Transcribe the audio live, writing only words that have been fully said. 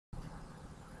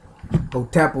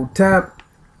Otep Otep,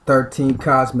 13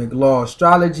 Cosmic Law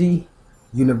Astrology,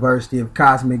 University of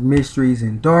Cosmic Mysteries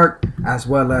in Dark, as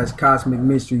well as Cosmic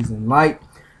Mysteries in Light.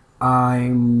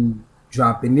 I'm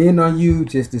dropping in on you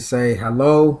just to say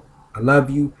hello, I love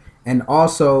you, and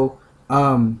also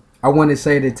I want to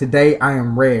say that today I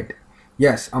am red.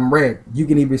 Yes, I'm red. You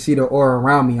can even see the aura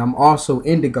around me. I'm also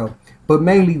indigo, but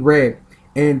mainly red.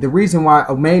 And the reason why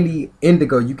mainly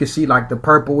indigo, you can see like the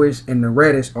purplish and the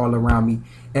reddish all around me.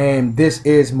 And this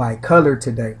is my color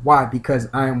today. Why? Because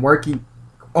I am working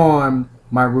on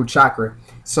my root chakra.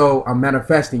 So I'm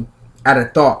manifesting at a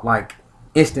thought, like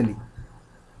instantly.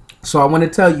 So I want to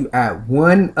tell you at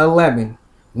 1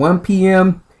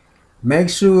 p.m., make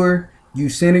sure you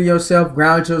center yourself,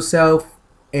 ground yourself,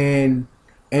 and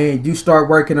you start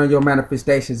working on your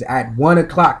manifestations at 1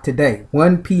 o'clock today.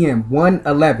 1 p.m.,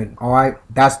 1:11. All right,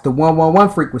 that's the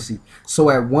 111 frequency. So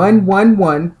at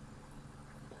 111,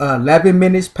 11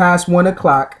 minutes past 1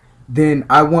 o'clock, then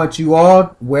I want you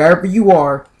all, wherever you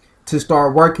are, to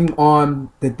start working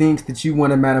on the things that you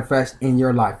want to manifest in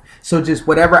your life. So just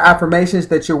whatever affirmations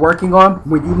that you're working on,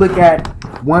 when you look at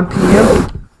 1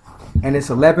 p.m. and it's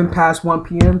 11 past 1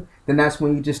 p.m., then that's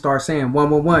when you just start saying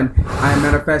 111, I am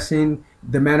manifesting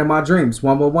the man of my dreams.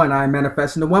 111, I am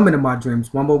manifesting the woman of my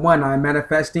dreams. 111, I am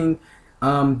manifesting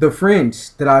the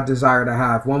friends that I desire to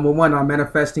have. 111, I'm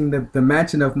manifesting the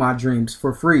mansion of my dreams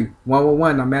for free.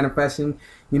 111, I'm manifesting,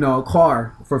 a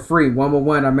car for free.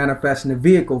 111, I'm manifesting a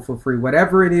vehicle for free.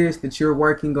 Whatever it is that you're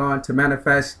working on to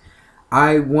manifest,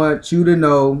 I want you to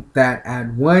know that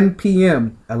at 1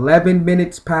 p.m., 11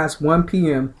 minutes past 1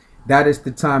 p.m., that is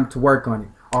the time to work on it.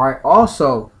 All right.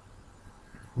 Also,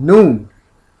 noon,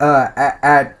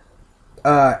 at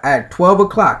 12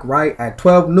 o'clock, right? At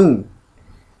 12 noon,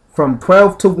 from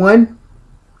 12 to 1,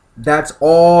 that's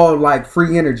all like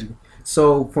free energy.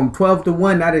 So from 12 to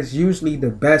 1, that is usually the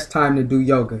best time to do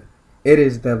yoga. It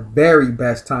is the very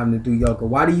best time to do yoga.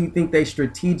 Why do you think they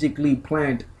strategically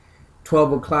planned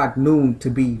 12 o'clock noon to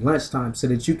be lunchtime? So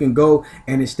that you can go,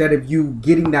 and instead of you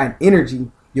getting that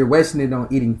energy, you're wasting it on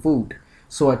eating food.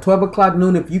 So at 12 o'clock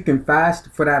noon, if you can fast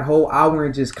for that whole hour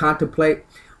and just contemplate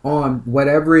on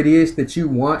whatever it is that you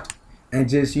want, and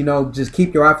just, just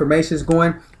keep your affirmations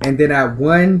going. And then at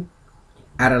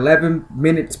 11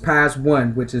 minutes past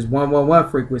 1, which is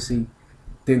 111 frequency,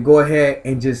 then go ahead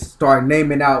and just start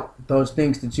naming out those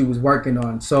things that you was working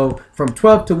on. So from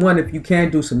 12 to 1, if you can,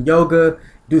 do some yoga,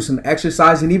 do some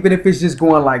exercise, and even if it's just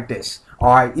going like this.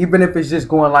 All right, even if it's just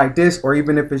going like this, or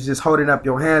even if it's just holding up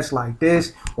your hands like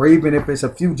this, or even if it's a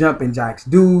few jumping jacks,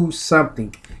 do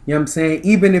something. You know what I'm saying?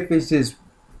 Even if it's just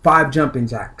 5 jumping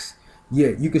jacks. Yeah,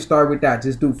 you can start with that.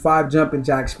 Just do 5 jumping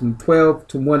jacks from 12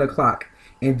 to 1 o'clock.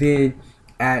 And then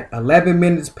at 11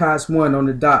 minutes past 1 on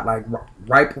the dot, like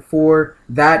right before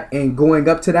that and going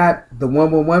up to that, the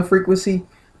 111 frequency,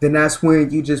 then that's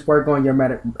when you just work on your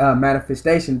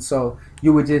manifestation. So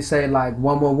you would just say like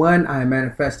 111, I am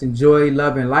manifesting joy,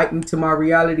 love, and light into my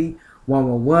reality.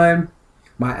 111,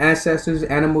 my ancestors,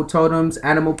 animal totems,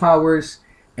 animal powers,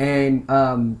 and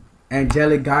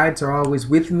angelic guides are always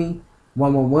with me.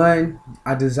 111,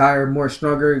 I desire more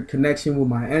stronger connection with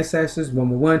my ancestors.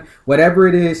 111, whatever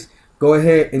it is, go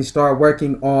ahead and start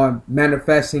working on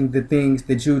manifesting the things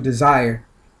that you desire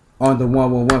on the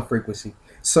 111 frequency.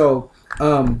 So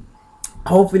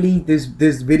hopefully this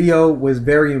video was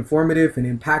very informative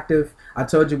and impactful. I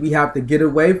told you we have to get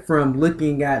away from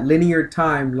looking at linear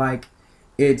time like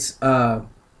it's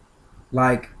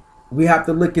like we have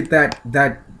to look at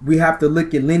we have to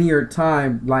look at linear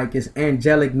time like it's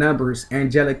angelic numbers,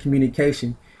 angelic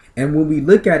communication. And when we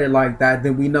look at it like that,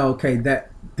 then we know, okay,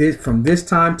 that this from this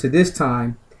time to this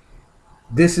time,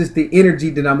 this is the energy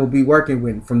that I'm going to be working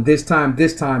with. From this time,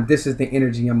 this is the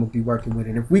energy I'm going to be working with.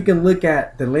 And if we can look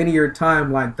at the linear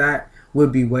time like that, we'll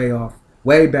be way off,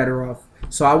 way better off.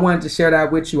 So I wanted to share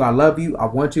that with you. I love you. I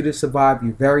want you to survive.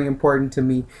 You're very important to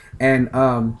me. And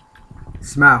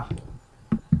smile.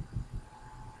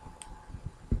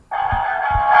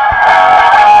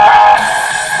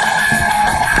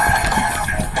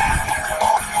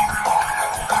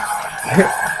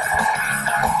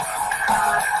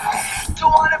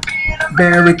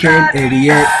 American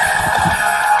idiot.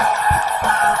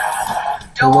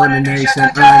 Don't want a nation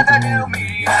under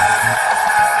me.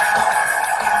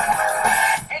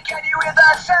 And can you hear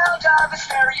the sound of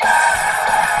hysteria?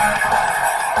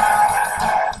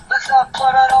 Let's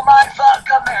upload it on my fuck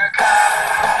America.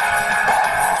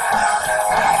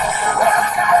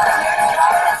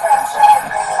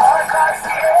 All across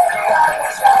the area,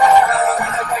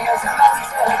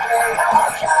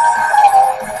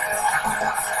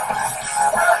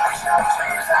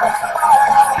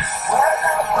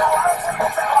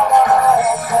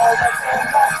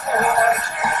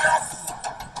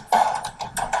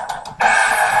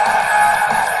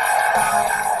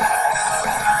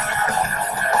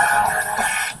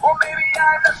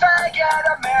 get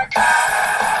America.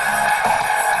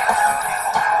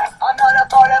 I'm not a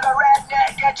part of a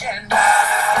redneck agenda.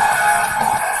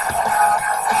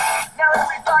 Now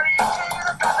everybody to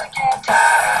the propaganda.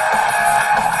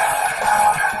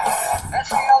 Let's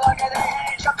see how long at the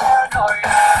age of paranoia.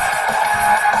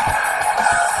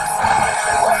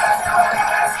 We're not doing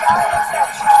this kind of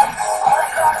exception. All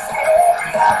across the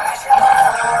area, we show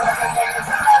everything is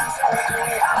an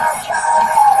uncertainty. I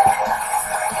can't.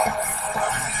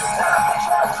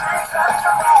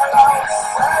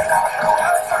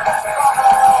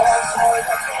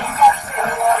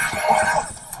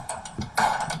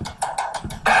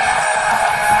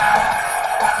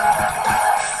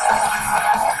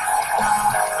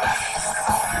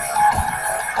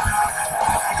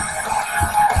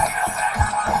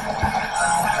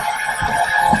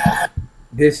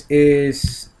 This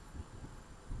is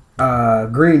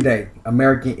Green Day,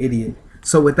 American Idiot.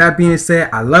 So with that being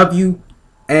said, I love you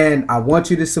and I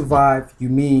want you to survive. You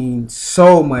mean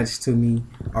so much to me.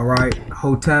 All right,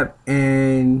 Hotep,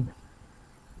 and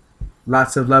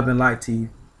lots of love and light to you.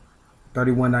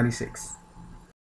 3196.